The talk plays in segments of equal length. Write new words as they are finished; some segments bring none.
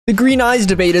The green eyes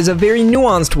debate is a very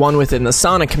nuanced one within the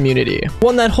Sonic community,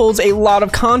 one that holds a lot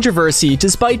of controversy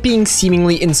despite being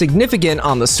seemingly insignificant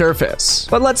on the surface.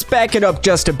 But let's back it up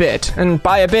just a bit, and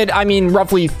by a bit I mean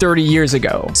roughly 30 years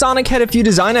ago. Sonic had a few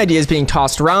design ideas being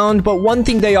tossed around, but one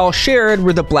thing they all shared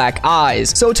were the black eyes.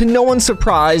 So to no one's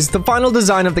surprise, the final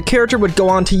design of the character would go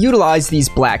on to utilize these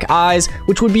black eyes,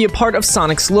 which would be a part of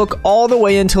Sonic's look all the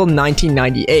way until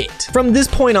 1998. From this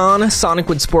point on, Sonic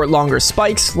would sport longer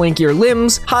spikes, lankier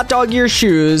limbs, hot dog ear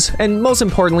shoes, and most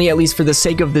importantly, at least for the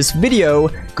sake of this video,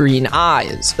 green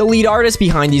eyes. The lead artist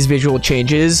behind these visual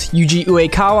changes, Yuji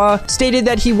Uekawa, stated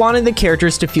that he wanted the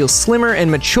characters to feel slimmer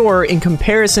and mature in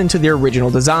comparison to their original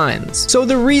designs. So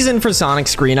the reason for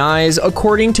Sonic's green eyes,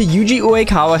 according to Yuji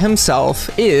Uekawa himself,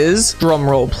 is,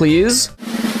 drumroll please,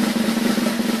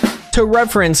 to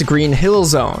reference Green Hill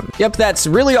Zone. Yep, that's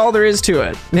really all there is to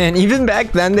it. Man, even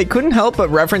back then, they couldn't help but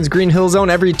reference Green Hill Zone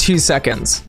every 2 seconds.